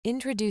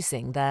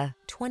Introducing the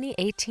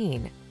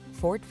 2018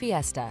 Ford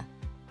Fiesta.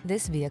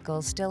 This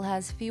vehicle still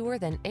has fewer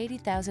than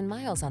 80,000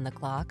 miles on the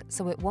clock,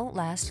 so it won't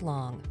last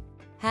long.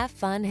 Have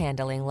fun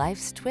handling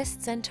life's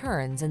twists and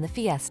turns in the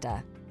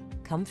Fiesta.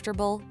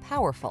 Comfortable,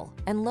 powerful,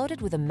 and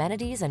loaded with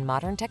amenities and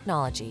modern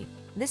technology,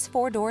 this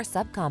four-door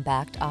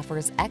subcompact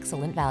offers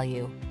excellent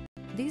value.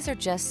 These are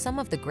just some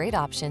of the great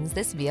options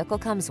this vehicle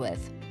comes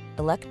with: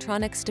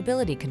 electronic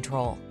stability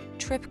control,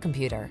 trip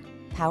computer,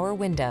 power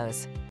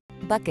windows,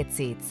 bucket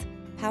seats,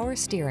 power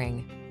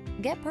steering.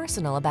 Get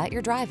personal about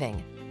your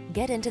driving.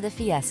 Get into the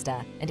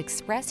Fiesta and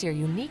express your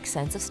unique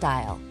sense of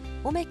style.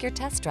 We'll make your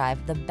test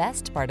drive the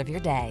best part of your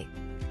day.